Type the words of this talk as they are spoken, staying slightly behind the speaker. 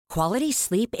Quality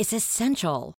sleep is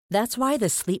essential. That's why the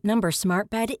Sleep Number Smart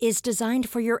Bed is designed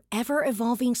for your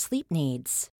ever-evolving sleep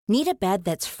needs. Need a bed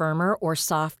that's firmer or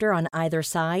softer on either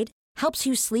side? Helps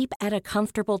you sleep at a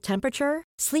comfortable temperature?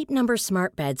 Sleep Number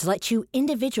Smart Beds let you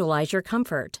individualize your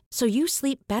comfort, so you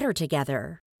sleep better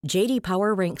together. J.D.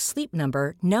 Power ranks Sleep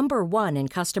Number number 1 in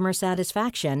customer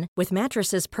satisfaction with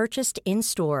mattresses purchased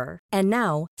in-store. And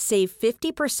now, save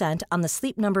 50% on the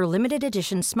Sleep Number Limited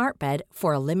Edition Smart Bed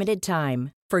for a limited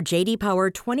time. For J.D. Power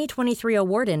 2023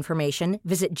 award information,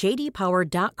 visit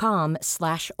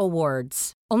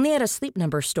jdpower.com/awards. Only at a Sleep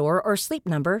Number store or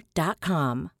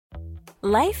sleepnumber.com.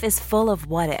 Life is full of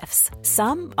what-ifs.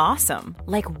 Some awesome,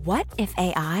 like what if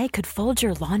AI could fold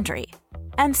your laundry?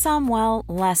 And some, well,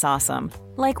 less awesome.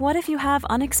 Like what if you have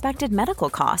unexpected medical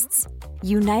costs?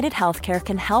 United Healthcare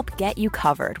can help get you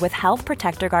covered with Health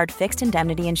Protector Guard fixed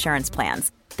indemnity insurance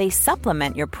plans. They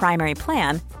supplement your primary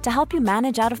plan to help you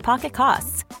manage out-of-pocket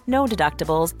costs. No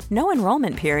deductibles, no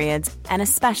enrollment periods, and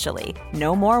especially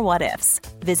no more what-ifs.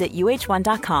 Visit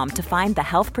uh1.com to find the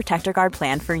Health Protector Guard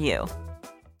plan for you.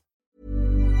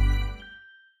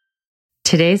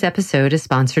 Today's episode is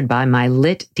sponsored by my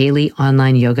LIT Daily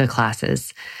online yoga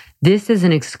classes. This is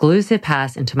an exclusive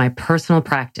pass into my personal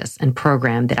practice and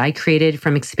program that I created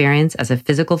from experience as a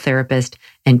physical therapist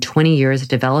and 20 years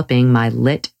developing my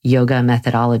LIT yoga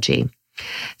methodology.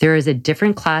 There is a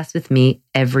different class with me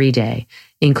every day,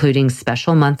 including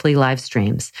special monthly live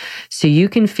streams, so you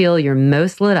can feel your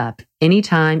most lit up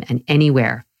anytime and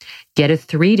anywhere. Get a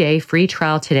 3-day free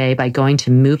trial today by going to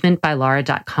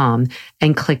movementbylara.com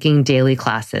and clicking daily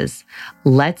classes.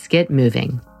 Let's get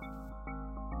moving.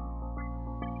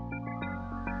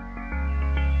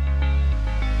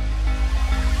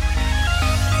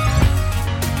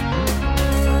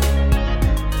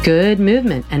 Good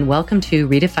movement, and welcome to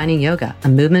Redefining Yoga, a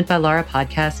Movement by Lara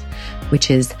podcast,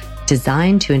 which is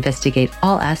designed to investigate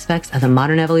all aspects of the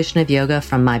modern evolution of yoga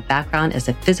from my background as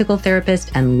a physical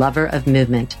therapist and lover of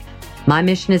movement. My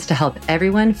mission is to help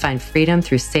everyone find freedom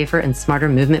through safer and smarter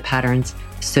movement patterns,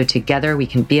 so together we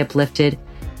can be uplifted,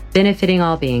 benefiting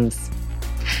all beings.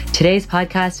 Today's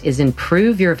podcast is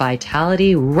Improve Your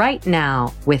Vitality Right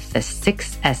Now with the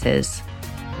 6 S's.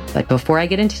 But before I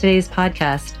get into today's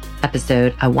podcast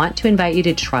episode, I want to invite you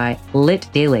to try LIT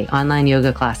Daily online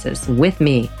yoga classes with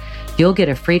me. You'll get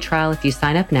a free trial if you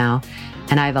sign up now,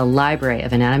 and I have a library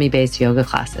of anatomy-based yoga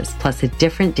classes, plus a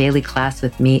different daily class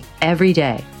with me every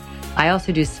day. I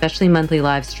also do specially monthly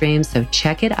live streams, so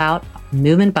check it out,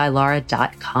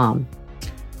 movementbylara.com.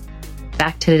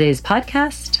 Back to today's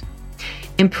podcast.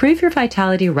 Improve your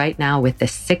vitality right now with the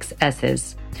 6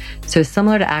 S's. So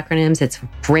similar to acronyms, it's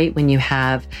great when you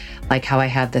have, like how I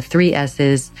have the 3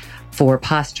 S's for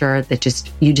posture that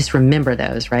you just remember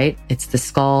those, right? It's the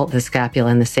skull, the scapula,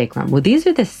 and the sacrum. Well, these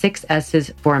are the 6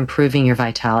 S's for improving your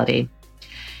vitality.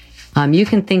 You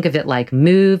can think of it like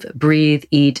move, breathe,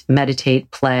 eat, meditate,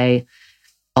 play,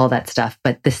 all that stuff.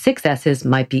 But the 6 S's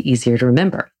might be easier to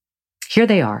remember. Here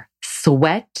they are.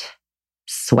 Sweat,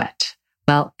 sweat.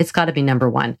 Well, it's got to be number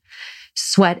 1.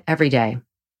 Sweat every day.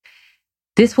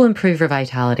 This will improve your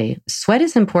vitality. Sweat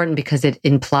is important because it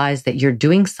implies that you're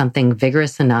doing something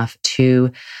vigorous enough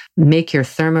to make your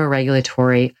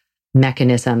thermoregulatory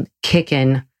mechanism kick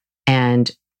in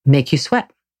and make you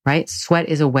sweat. Right? Sweat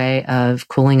is a way of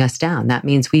cooling us down. That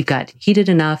means we've got heated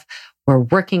enough, we're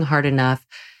working hard enough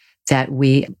that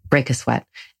we break a sweat.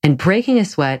 And breaking a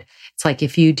sweat, it's like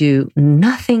if you do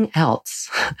nothing else,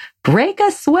 break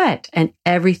a sweat and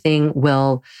everything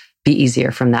will be easier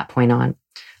from that point on.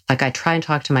 Like I try and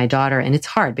talk to my daughter, and it's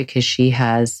hard because she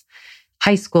has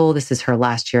high school. This is her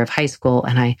last year of high school.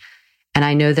 And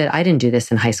I know that I didn't do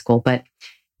this in high school, but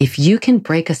if you can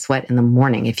break a sweat in the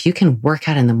morning, if you can work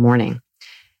out in the morning,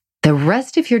 the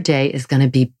rest of your day is going to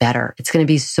be better. It's going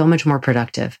to be so much more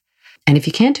productive. And if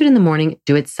you can't do it in the morning,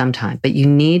 do it sometime. But you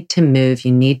need to move,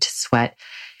 you need to sweat,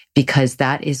 because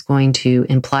that is going to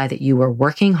imply that you are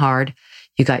working hard.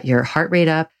 You got your heart rate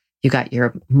up, you got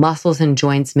your muscles and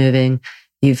joints moving.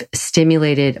 You've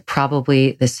stimulated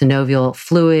probably the synovial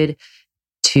fluid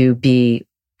to be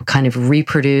kind of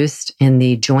reproduced in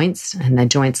the joints, and the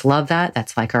joints love that.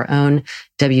 That's like our own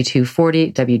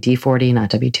WD-40,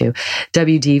 not W2,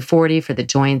 WD-40 for the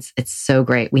joints. It's so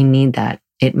great. We need that.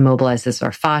 It mobilizes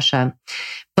our fascia.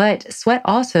 But sweat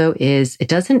also is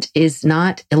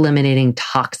not eliminating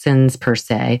toxins per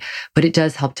se, but it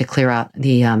does help to clear out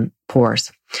the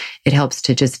pores. It helps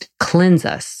to just cleanse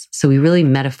us. So we really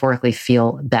metaphorically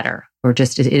feel better,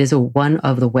 it is one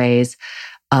of the ways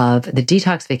of the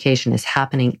detoxification is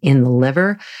happening in the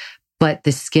liver, but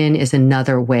the skin is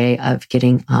another way of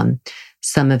getting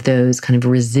some of those kind of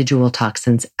residual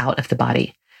toxins out of the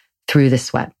body. through the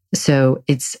sweat. So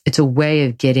it's a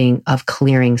way of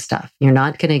clearing stuff. You're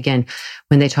not going to, again,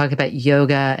 when they talk about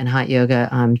yoga and hot yoga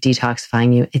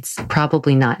detoxifying you, it's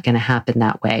probably not going to happen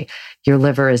that way. Your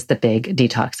liver is the big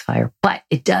detoxifier, but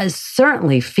it does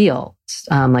certainly feel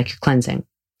like you're cleansing.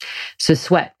 So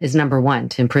sweat is number one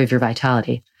to improve your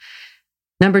vitality.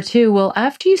 Number two, well,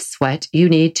 after you sweat, you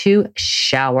need to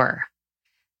shower.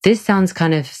 This sounds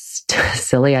kind of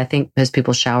silly. I think most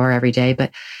people shower every day,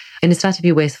 and it's not to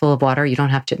be wasteful of water. You don't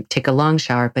have to take a long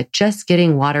shower, but just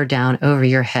getting water down over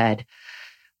your head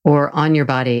or on your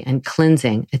body and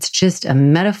cleansing. It's just a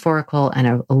metaphorical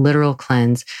and a literal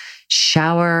cleanse.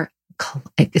 Shower,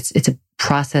 it's a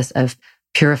process of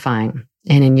purifying.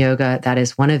 And in yoga, that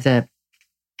is one of the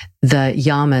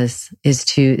yamas is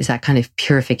that kind of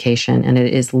purification. And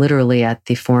it is literally at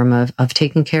the form of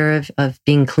taking care of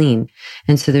being clean.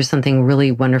 And so there's something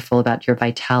really wonderful about your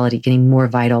vitality, getting more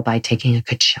vital by taking a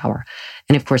good shower.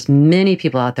 And of course, many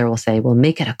people out there will say, well,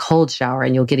 make it a cold shower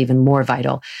and you'll get even more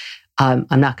vital. I'm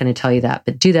not going to tell you that,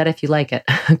 but do that if you like it,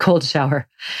 a cold shower.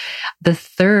 The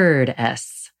third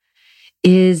S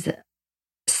is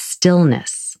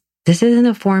stillness. This isn't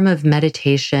a form of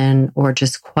meditation or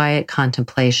just quiet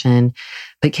contemplation,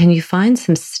 but can you find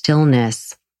some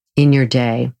stillness in your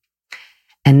day?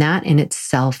 And that in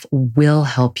itself will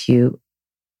help you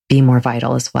be more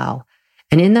vital as well.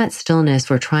 And in that stillness,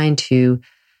 we're trying to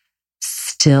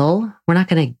we're not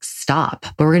going to stop,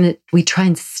 but we try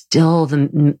and still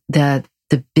the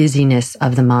busyness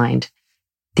of the mind,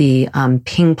 the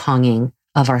ping-ponging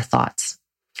of our thoughts.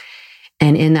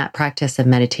 And in that practice of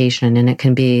meditation, and it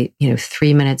can be,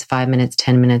 3 minutes, 5 minutes,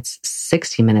 10 minutes,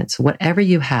 60 minutes, whatever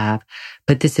you have,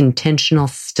 but this intentional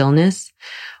stillness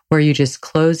where you just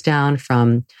close down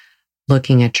from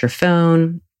looking at your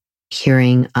phone,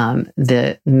 hearing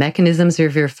the mechanisms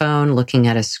of your phone, looking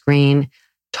at a screen,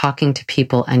 talking to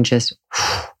people, and just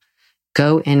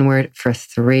go inward for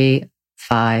 3,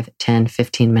 5, 10,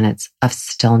 15 minutes of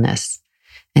stillness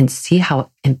and see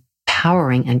how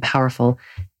empowering and powerful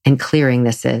and clearing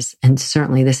this is. And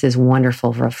certainly this is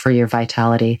wonderful for your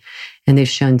vitality. And they've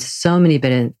shown so many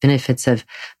benefits of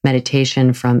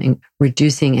meditation, from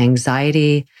reducing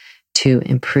anxiety to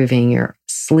improving your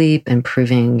sleep,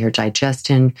 improving your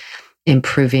digestion,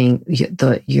 improving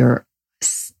your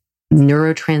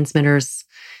neurotransmitters.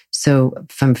 So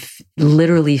from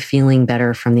literally feeling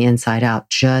better from the inside out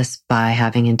just by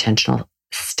having intentional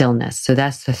stillness. So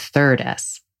that's the third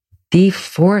S. The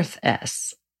fourth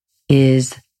S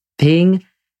is being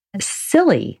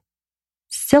silly.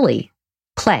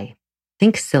 Play.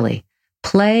 Think silly.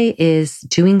 Play is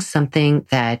doing something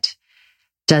that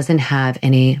doesn't have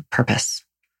any purpose,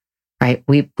 right?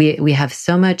 We have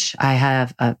so much. I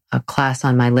have a class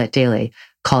on my Lit Daily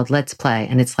called Let's Play.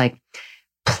 And it's like,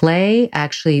 play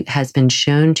actually has been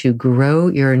shown to grow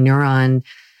your neuron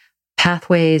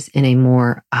pathways in a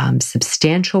more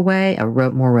substantial way, a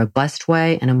more robust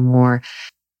way, and a more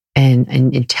an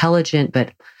intelligent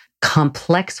but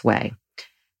complex way.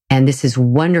 And this is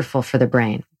wonderful for the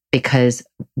brain because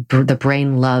the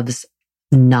brain loves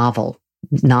novel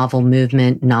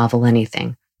movement, novel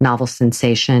anything, novel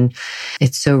sensation.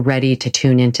 It's so ready to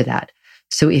tune into that.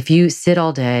 So if you sit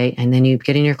all day and then you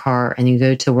get in your car and you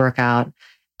go to work out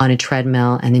on a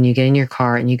treadmill, and then you get in your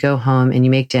car and you go home and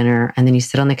you make dinner and then you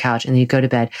sit on the couch and then you go to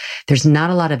bed, there's not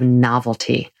a lot of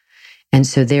novelty. And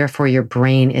so therefore your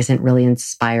brain isn't really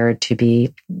inspired to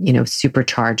be,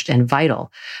 supercharged and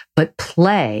vital. But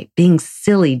play, being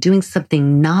silly, doing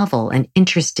something novel and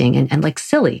interesting and like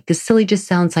silly, because silly just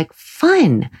sounds like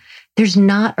fun. There's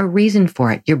not a reason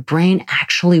for it. Your brain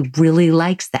actually really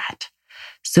likes that.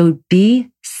 So be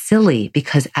silly,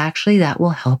 because actually that will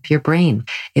help your brain.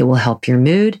 It will help your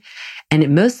mood, and it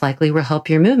most likely will help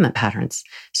your movement patterns.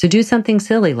 So do something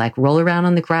silly like roll around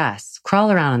on the grass,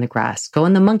 crawl around on the grass, go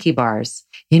in the monkey bars,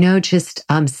 just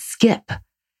skip.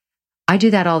 I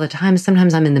do that all the time.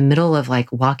 Sometimes I'm in the middle of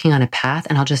like walking on a path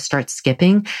and I'll just start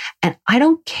skipping, and I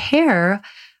don't care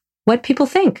what people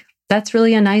think. That's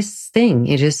really a nice thing.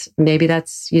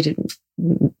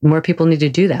 More people need to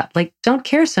do that. Like, don't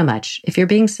care so much. If you're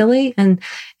being silly and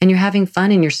you're having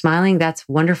fun and you're smiling, that's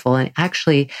wonderful. And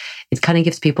actually, it kind of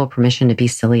gives people permission to be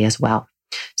silly as well.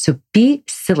 So be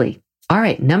silly. All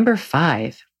right, number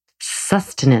 5,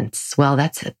 sustenance. Well,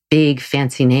 that's a big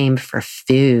fancy name for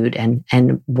food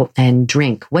and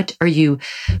drink. What are you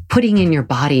putting in your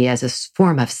body as a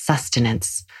form of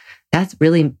sustenance? That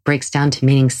really breaks down to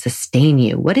meaning sustain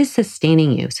you. What is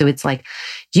sustaining you? So it's like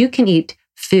you can eat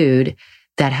food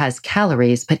that has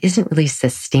calories, but isn't really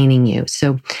sustaining you.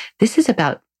 So this is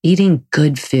about eating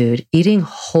good food, eating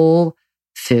whole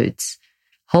foods.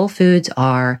 Whole foods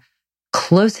are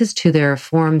closest to their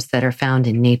forms that are found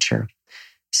in nature.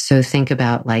 So think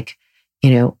about like,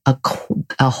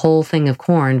 a whole thing of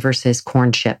corn versus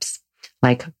corn chips.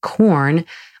 Like corn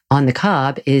on the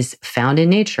cob is found in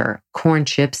nature. Corn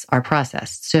chips are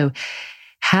processed. So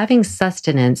having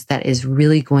sustenance that is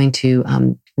really going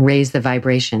to raise the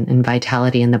vibration and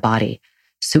vitality in the body.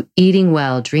 So eating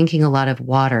well, drinking a lot of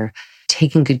water,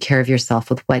 taking good care of yourself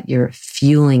with what you're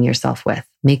fueling yourself with.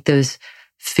 Make those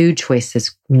food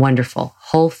choices wonderful.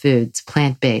 Whole foods,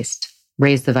 plant-based,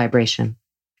 raise the vibration.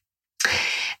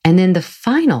 And then the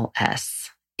final S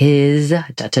is, you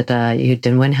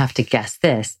wouldn't have to guess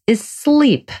this, is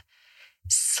sleep.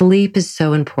 Sleep is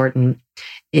so important.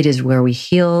 It is where we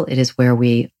heal. It is where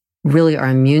our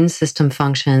immune system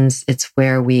functions. It's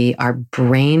where our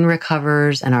brain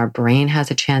recovers and our brain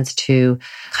has a chance to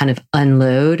kind of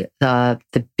unload the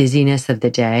busyness of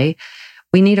the day.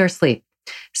 We need our sleep.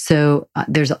 So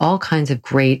there's all kinds of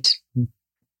great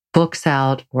books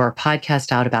out or a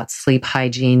podcast out about sleep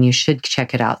hygiene. You should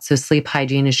check it out. So sleep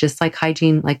hygiene is just like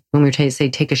hygiene, like when we say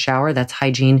take a shower, that's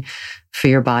hygiene for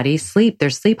your body.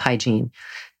 There's sleep hygiene.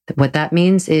 What that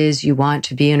means is you want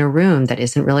to be in a room that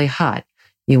isn't really hot.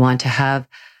 You want to have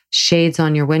shades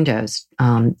on your windows.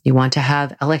 You want to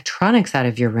have electronics out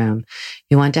of your room.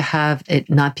 You want to have it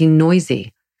not be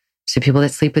noisy. So people that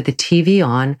sleep with the TV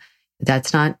on,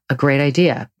 that's not a great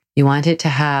idea. You want it to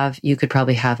have, you could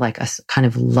probably have like a kind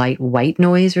of light white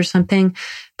noise or something,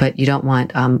 but you don't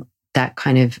want that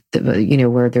kind of,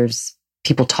 where there's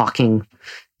people talking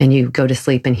and you go to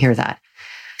sleep and hear that.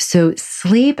 So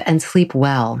sleep and sleep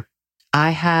well.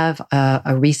 I have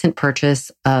a recent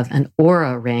purchase of an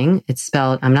Oura ring. It's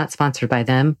spelled, I'm not sponsored by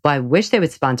them, but I wish they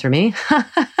would sponsor me.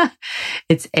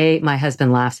 My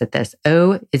husband laughs at this.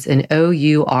 It's an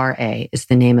Oura is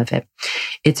the name of it.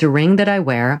 It's a ring that I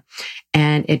wear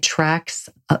and it tracks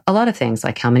a lot of things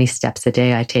like how many steps a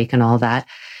day I take and all that.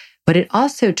 But it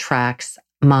also tracks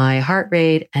my heart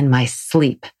rate and my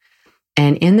sleep.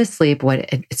 And in the sleep,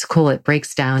 it's cool, it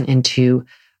breaks down into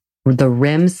the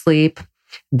REM sleep,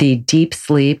 the deep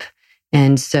sleep.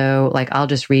 And so like, I'll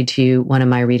just read to you one of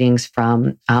my readings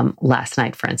from last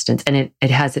night, for instance, and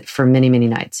it has it for many, many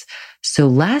nights. So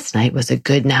last night was a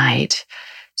good night.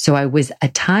 So a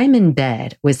time in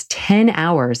bed was 10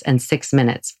 hours and 6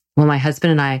 minutes. Well, my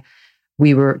husband and I,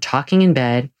 we were talking in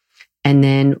bed and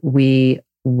then we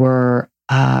were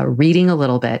reading a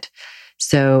little bit.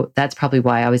 So that's probably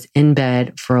why I was in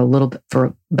bed for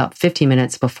about 50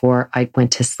 minutes before I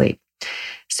went to sleep.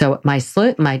 So my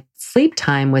sleep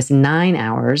time was 9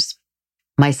 hours.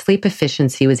 My sleep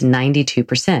efficiency was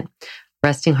 92%.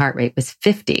 Resting heart rate was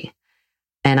 50.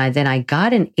 And then I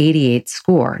got an 88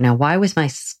 score. Now, why was my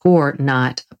score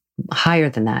not higher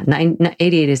than that?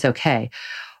 88 is okay.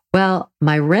 Well,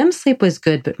 my REM sleep was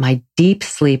good, but my deep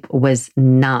sleep was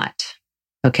not.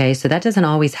 Okay, so that doesn't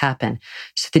always happen.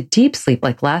 So the deep sleep,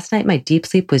 like last night, my deep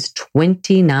sleep was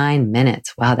 29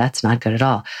 minutes. Wow, that's not good at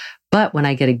all. But when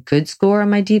I get a good score on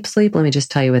my deep sleep, let me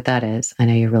just tell you what that is. I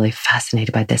know you're really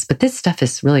fascinated by this, but this stuff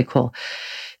is really cool.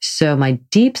 So my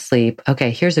deep sleep,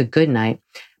 okay, here's a good night.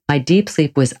 My deep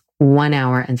sleep was 1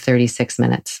 hour and 36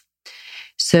 minutes.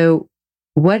 So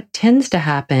what tends to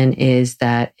happen is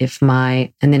that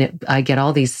I get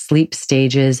all these sleep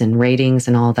stages and ratings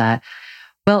and all that.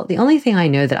 Well, the only thing I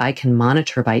know that I can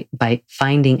monitor by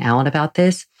finding out about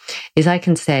this is I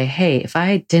can say, hey, if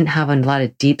I didn't have a lot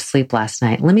of deep sleep last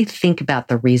night, let me think about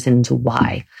the reasons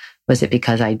why. Was it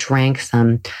because I drank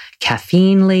some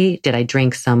caffeine late? Did I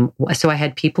drink some? So I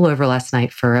had people over last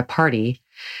night for a party,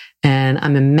 and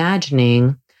I'm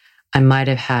imagining I might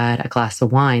have had a glass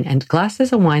of wine, and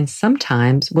glasses of wine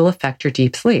sometimes will affect your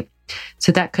deep sleep.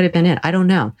 So that could have been it. I don't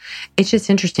know. It's just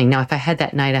interesting. Now, if I had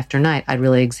that night after night, I'd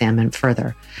really examine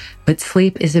further. But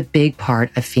sleep is a big part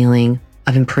of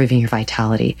improving your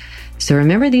vitality. So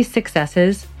remember these 6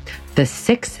 S's? The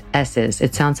 6 S's.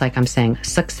 It sounds like I'm saying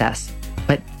success,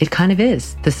 but it kind of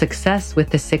is the success with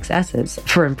the 6 S's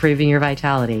for improving your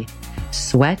vitality.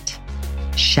 Sweat,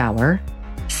 shower,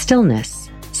 stillness,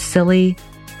 silly,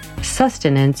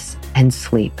 sustenance, and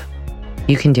sleep.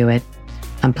 You can do it.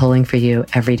 I'm pulling for you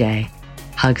every day.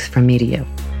 Hugs from me to you.